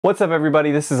What's up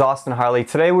everybody, this is Austin Harley.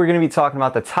 Today we're going to be talking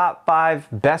about the top 5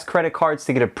 best credit cards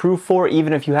to get approved for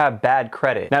even if you have bad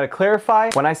credit. Now to clarify,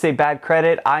 when I say bad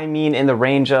credit, I mean in the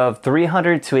range of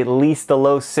 300 to at least the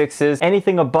low 6s.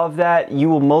 Anything above that, you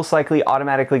will most likely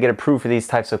automatically get approved for these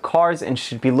types of cards and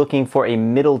should be looking for a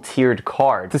middle tiered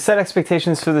card. To set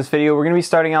expectations for this video, we're going to be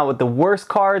starting out with the worst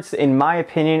cards in my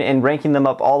opinion and ranking them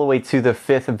up all the way to the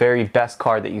 5th very best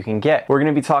card that you can get. We're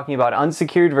going to be talking about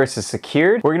unsecured versus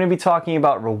secured. We're going to be talking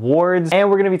about rewards, and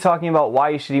we're going to be talking about why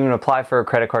you should even apply for a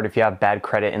credit card if you have bad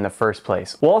credit in the first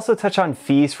place. We'll also touch on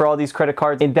fees for all these credit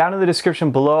cards, and down in the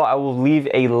description below I will leave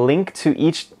a link to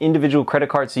each individual credit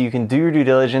card so you can do your due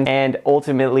diligence and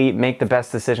ultimately make the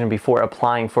best decision before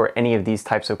applying for any of these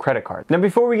types of credit cards. Now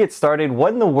before we get started,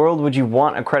 what in the world would you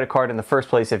want a credit card in the first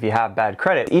place if you have bad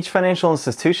credit? Each financial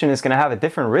institution is going to have a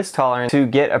different risk tolerance to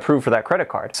get approved for that credit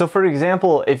card. So for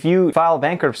example, if you file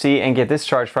bankruptcy and get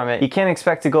discharged from it, you can't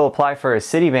expect to go apply for a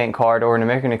Citibank card or an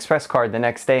American Express card the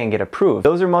next day and get approved.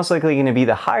 Those are most likely going to be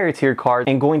the higher tier cards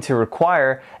and going to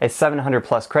require a 700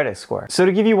 plus credit score. So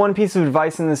to give you one piece of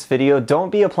advice in this video,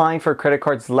 don't be applying for credit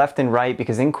cards left and right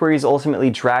because inquiries ultimately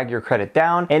drag your credit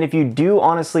down. And if you do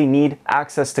honestly need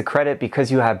access to credit because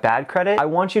you have bad credit, I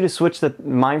want you to switch the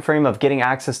mind frame of getting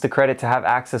access to credit to have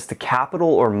access to capital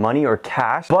or money or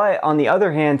cash. But on the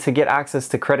other hand, to get access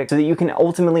to credit so that you can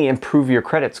ultimately improve your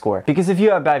credit score. Because if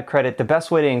you have bad credit, the best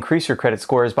way to increase your credit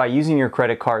score is by using your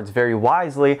credit cards very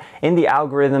wisely in the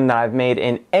algorithm that I've made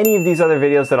in any of these other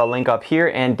videos that I'll link up here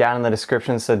and down in the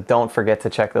description, so don't forget to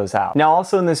check those out. Now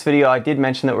also in this video I did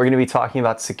mention that we're going to be talking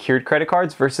about secured credit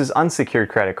cards versus unsecured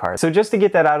credit cards. So just to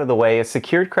get that out of the way, a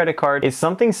secured credit card is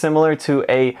something similar to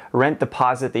a rent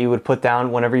deposit that you would put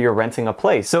down whenever you're renting a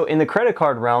place. So in the credit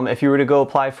card realm, if you were to go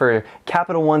apply for a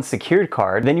Capital One secured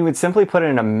card, then you would simply put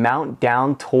an amount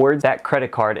down towards that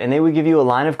credit card and they would give you a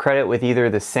line of credit with either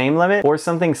the same limit or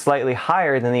something slightly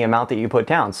higher than the amount that you put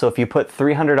down. So if you put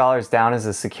 $300 down as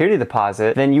a security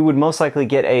deposit, then you would most likely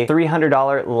get a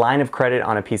 $300 line of credit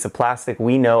on a piece of plastic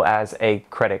we know as a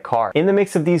credit card. In the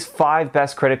mix of these 5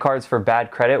 best credit cards for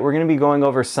bad credit, we're going to be going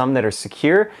over some that are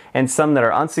secure and some that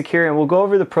are unsecure, and we'll go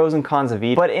over the pros and cons of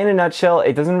each. But in a nutshell,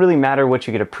 it doesn't really matter what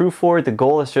you get approved for. The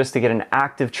goal is just to get an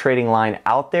active trading line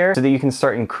out there so that you can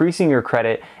start increasing your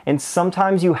credit, and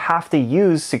sometimes you have to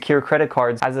use secure credit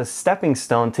cards as a stepping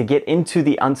stone to get into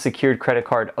the unsecured credit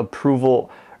card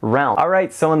approval realm.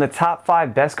 Alright, so in the top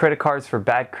 5 best credit cards for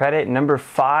bad credit, number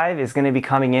 5 is going to be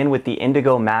coming in with the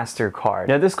Indigo Mastercard.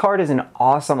 Now this card is an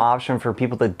awesome option for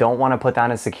people that don't want to put down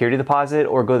a security deposit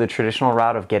or go the traditional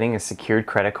route of getting a secured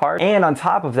credit card. And on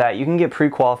top of that, you can get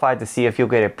pre-qualified to see if you'll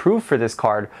get approved for this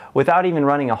card without even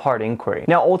running a hard inquiry.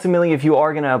 Now ultimately, if you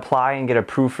are going to apply and get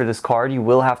approved for this card, you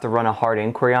will have to run a hard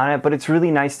inquiry on it, but it's really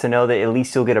nice to know that at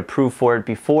least you'll get approved for it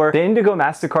before. The Indigo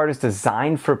Mastercard is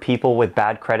designed for people with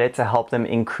bad credit to help them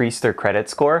increase their credit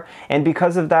score, and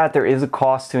because of that there is a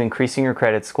cost to increasing your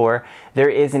credit score. There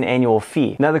is an annual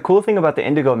fee. Now the cool thing about the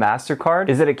Indigo Mastercard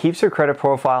is that it keeps your credit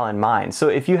profile in mind. So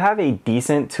if you have a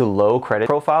decent to low credit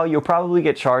profile, you'll probably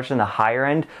get charged in the higher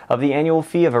end of the annual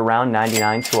fee of around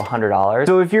 $99 to $100.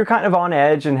 So if you're kind of on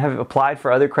edge and have applied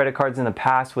for other credit cards in the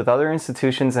past with other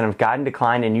institutions and have gotten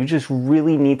declined and you just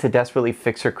really need to desperately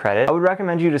fix your credit, I would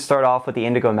recommend you to start off with the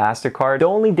Indigo Mastercard. The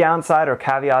only downside or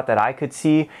caveat that I could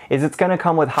see is it's going to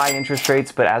come with high interest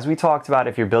rates, but as we talked about,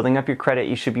 if you're building up your credit,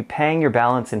 you should be paying your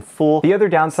balance in full. The other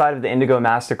downside of the Indigo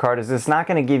Mastercard is it's not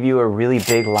going to give you a really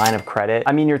big line of credit.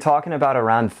 I mean, you're talking about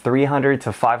around $300 to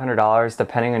 $500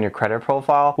 depending on your credit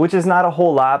profile, which is not a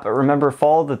whole lot, but remember,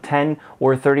 follow the 10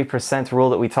 or 30% rule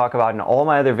that we talk about in all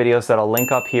my other videos that I'll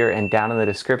link up here and down in the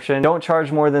description. Don't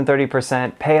charge more than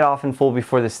 30%, pay it off in full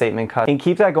before the statement cut, and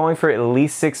keep that going for at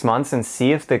least 6 months and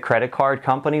see if the credit card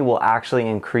company will actually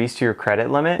increase your credit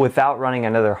limit without running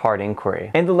another hard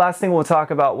inquiry. And the last thing we'll talk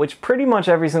about, which pretty much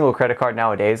every single credit card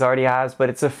nowadays already has, but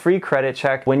it's a free credit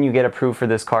check when you get approved for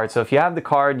this card. So if you have the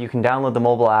card, you can download the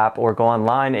mobile app or go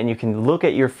online and you can look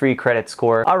at your free credit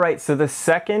score. Alright, so the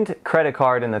second credit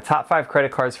card in the top 5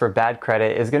 credit cards for bad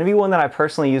credit is going to be one that I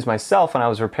personally used myself when I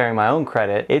was repairing my own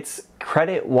credit. It's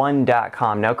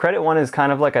creditone.com. Now Credit One is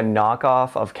kind of like a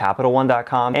knockoff of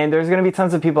CapitalOne.com, and there's going to be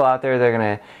tons of people out there that are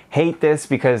going to hate this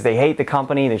because they hate the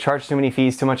company, they charge too many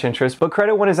fees, too much interest, but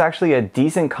Credit One is actually a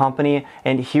decent company,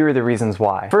 and here are the reasons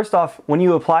why. First off, when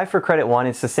you apply for Credit One,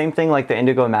 it's the same thing like the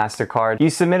Indigo Mastercard. You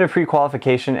submit a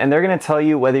pre-qualification and they're going to tell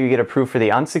you whether you get approved for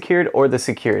the unsecured or the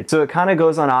secured. So it kind of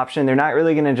goes on option. They're not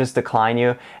really going to just decline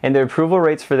you, and the approval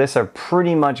rates for this are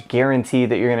pretty much guaranteed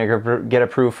that you're going to get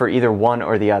approved for either one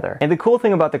or the other. And And the cool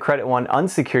thing about the Credit One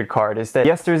unsecured card is that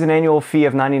yes, there's an annual fee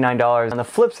of $99. On the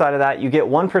flip side of that, you get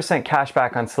 1% cash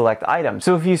back on select items.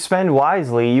 So if you spend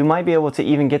wisely, you might be able to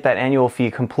even get that annual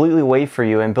fee completely waived for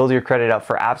you and build your credit up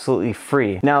for absolutely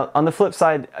free. Now, on the flip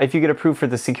side, if you get approved for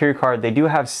the secured card, they do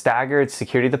have staggered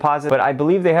security deposit, but I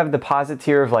believe they have a deposit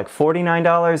tier of like $49,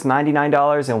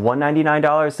 $99, and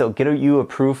 $199. They'll get you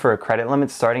approved for a credit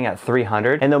limit starting at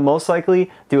 $300, and they'll most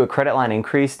likely do a credit line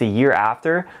increase the year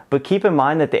after, but keep in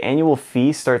mind that the annual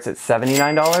fee starts at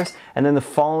 $79 and then the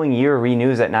following year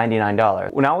renews at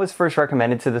 $99. When I was first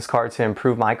recommended to this card to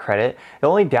improve my credit, the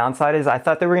only downside is I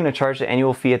thought they were going to charge the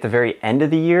annual fee at the very end of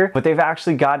the year, but they've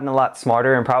actually gotten a lot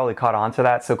smarter and probably caught on to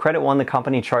that. So Credit One, the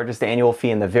company, charges the annual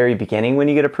fee in the very beginning when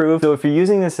you get approved. So if you're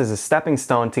using this as a stepping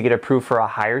stone to get approved for a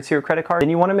higher tier credit card, then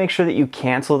you want to make sure that you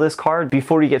cancel this card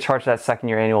before you get charged that second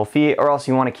year annual fee, or else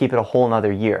you want to keep it a whole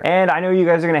nother year. And I know you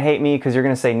guys are going to hate me because you're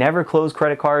going to say never close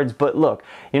credit cards, but look,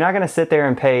 you're not going to sit there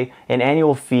and pay an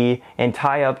annual fee and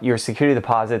tie up your security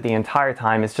deposit the entire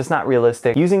time. It's just not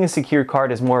realistic. Using a secured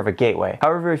card is more of a gateway.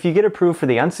 However, if you get approved for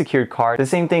the unsecured card, the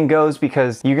same thing goes,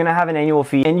 because you're going to have an annual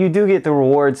fee and you do get the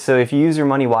rewards. So if you use your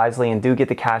money wisely and do get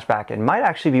the cash back, it might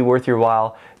actually be worth your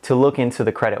while to look into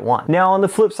the Credit One. Now, on the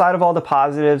flip side of all the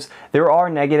positives, there are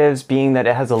negatives, being that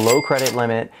it has a low credit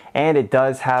limit and it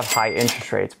does have high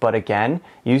interest rates. But again,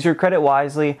 use your credit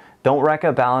wisely. Don't rack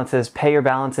up balances, pay your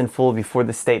balance in full before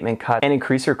the statement cut, and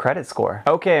increase your credit score.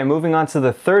 Okay, and moving on to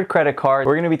the third credit card,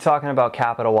 we're gonna be talking about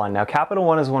Capital One. Now, Capital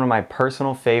One is one of my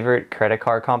personal favorite credit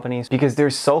card companies because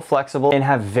they're so flexible and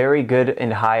have very good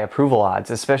and high approval odds,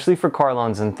 especially for car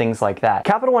loans and things like that.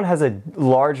 Capital One has a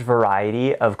large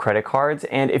variety of credit cards,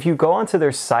 and if you go onto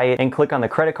their site and click on the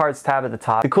credit cards tab at the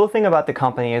top, the cool thing about the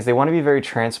company is they want to be very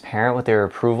transparent with their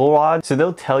approval odds. So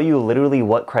they'll tell you literally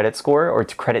what credit score or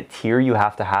credit tier you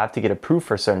have to get approved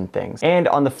for certain things. And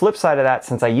on the flip side of that,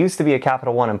 since I used to be a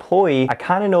Capital One employee, I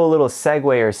kind of know a little segue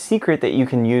or secret that you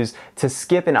can use to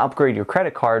skip and upgrade your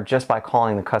credit card just by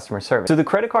calling the customer service. So the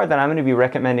credit card that I'm going to be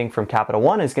recommending from Capital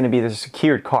One is going to be the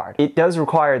secured card. It does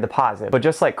require a deposit, but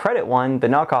just like Credit One, the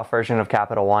knockoff version of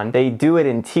Capital One, they do it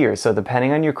in tiers. So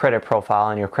depending on your credit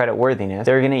profile and your credit worthiness,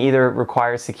 they're going to either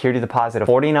require security deposit of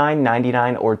 $49,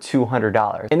 $99, or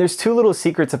 $200. And there's two little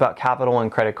secrets about Capital One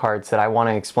credit cards that I want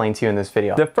to explain to you in this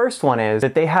video. The first one is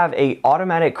that they have a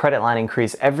automatic credit line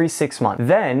increase every 6 months.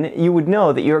 Then you would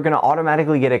know that you're going to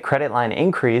automatically get a credit line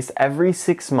increase every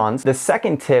 6 months. The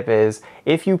second tip is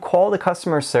if you call the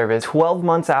customer service 12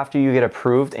 months after you get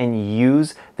approved and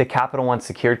use the Capital One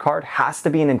secured card, has to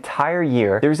be an entire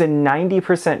year, there's a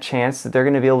 90% chance that they're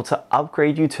going to be able to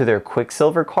upgrade you to their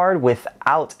Quicksilver card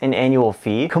without an annual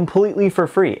fee, completely for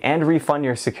free, and refund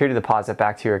your security deposit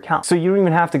back to your account. So you don't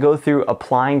even have to go through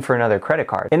applying for another credit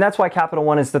card. And that's why Capital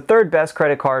One is the third best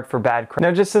credit card for bad credit.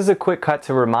 Now, just as a quick cut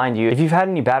to remind you, if you've had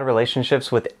any bad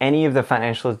relationships with any of the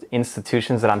financial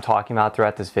institutions that I'm talking about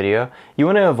throughout this video, you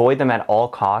want to avoid them at all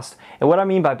costs. And what I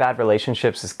mean by bad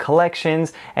relationships is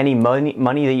collections, any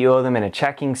money that you owe them in a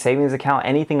checking, savings account,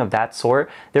 anything of that sort.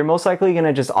 They're most likely going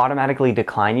to just automatically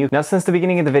decline you. Now, since the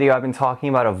beginning of the video, I've been talking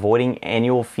about avoiding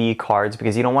annual fee cards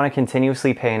because you don't want to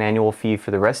continuously pay an annual fee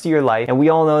for the rest of your life. And we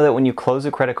all know that when you close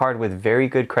a credit card with very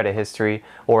good credit history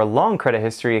or a long credit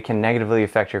history, it can negatively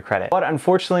affect your credit. But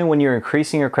unfortunately, when you're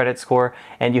increasing your credit score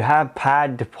and you have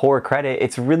bad to poor credit,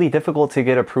 it's really difficult to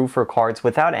get approved for cards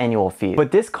without annual fees.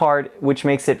 But this card, which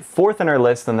makes it fourth on our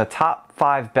list on the top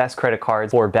 5 best credit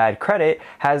cards for bad credit,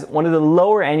 has one of the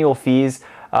lower annual fees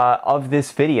of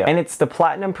this video, and it's the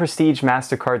Platinum Prestige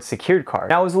Mastercard secured card.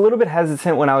 Now, I was a little bit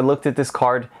hesitant when I looked at this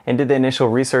card and did the initial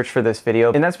research for this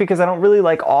video, and that's because I don't really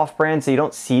like off-brands that you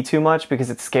don't see too much because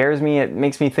it scares me. It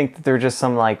makes me think that they're just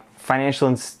some like financial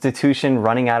institution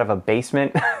running out of a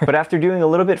basement. But after doing a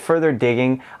little bit further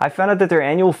digging, I found out that their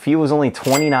annual fee was only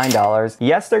 $29.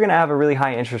 Yes, they're gonna have a really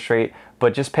high interest rate,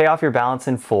 but just pay off your balance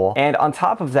in full. And on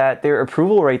top of that, their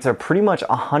approval rates are pretty much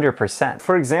 100%.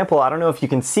 For example, I don't know if you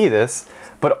can see this,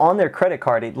 but on their credit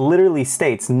card, it literally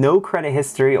states no credit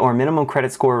history or minimum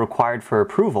credit score required for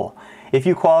approval. If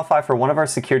you qualify for one of our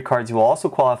secured cards, you will also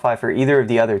qualify for either of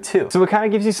the other two. So it kind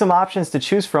of gives you some options to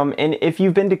choose from. And if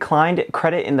you've been declined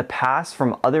credit in the past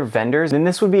from other vendors, then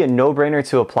this would be a no-brainer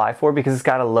to apply for because it's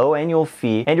got a low annual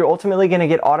fee and you're ultimately going to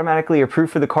get automatically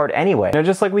approved for the card anyway. Now,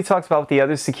 just like we talked about with the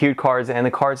other secured cards and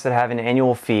the cards that have an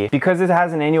annual fee, because it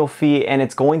has an annual fee and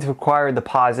it's going to require a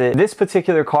deposit, this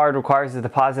particular card requires a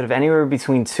deposit of anywhere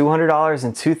between $200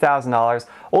 and $2,000,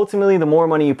 Ultimately, the more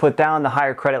money you put down, the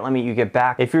higher credit limit you get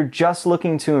back. If you're just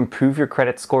looking to improve your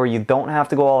credit score, you don't have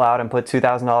to go all out and put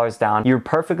 $2,000 down. You're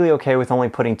perfectly okay with only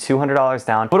putting $200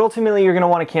 down, but ultimately you're going to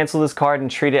want to cancel this card and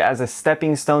treat it as a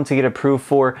stepping stone to get approved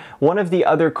for one of the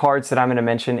other cards that I'm going to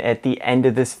mention at the end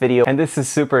of this video. And this is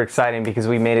super exciting because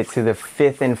we made it to the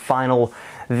fifth and final,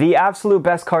 the absolute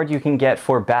best card you can get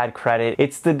for bad credit.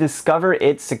 It's the Discover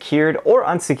It secured or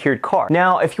unsecured card.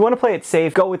 Now, if you want to play it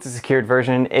safe, go with the secured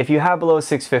version. If you have below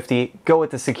 650, go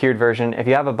with the secured version. If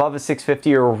you have above a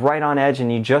 650 or right on edge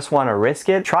and you just want to risk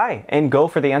it, try and go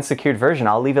for the unsecured version.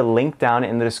 I'll leave a link down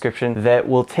in the description that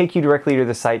will take you directly to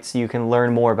the site so you can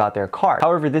learn more about their card.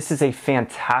 However, this is a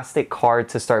fantastic card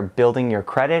to start building your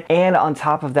credit, and on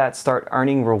top of that, start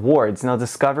earning rewards. Now,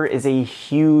 Discover is a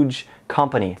huge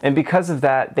company, and because of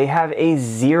that, they have a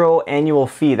 0 annual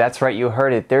fee. That's right, you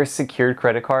heard it. Their secured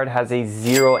credit card has a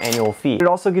 0 annual fee. It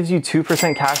also gives you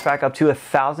 2% cash back up to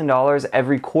 $1,000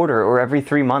 every quarter or every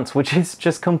 3 months, which is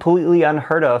just completely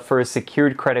unheard of for a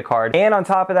secured credit card. And on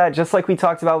top of that, just like we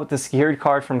talked about with the secured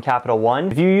card from Capital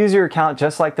One, if you use your account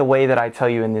just like the way that I tell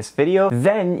you in this video,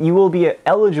 then you will be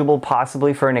eligible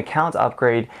possibly for an account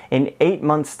upgrade in 8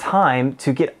 months time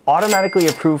to get automatically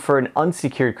approved for an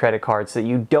unsecured credit card, so that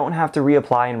you don't have to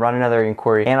reapply and run another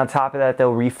inquiry. And on top of that,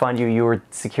 they'll refund you your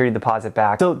security deposit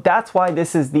back. So that's why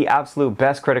this is the absolute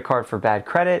best credit card for bad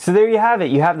credit. So there you have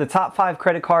it. You have the top 5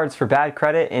 credit cards for bad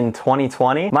credit in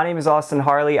 2020. My name is Austin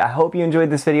Harley. I hope you enjoyed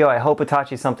this video. I hope it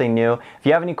taught you something new. If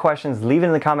you have any questions, leave it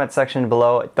in the comment section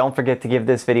below. Don't forget to give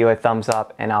this video a thumbs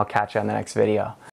up, and I'll catch you on the next video.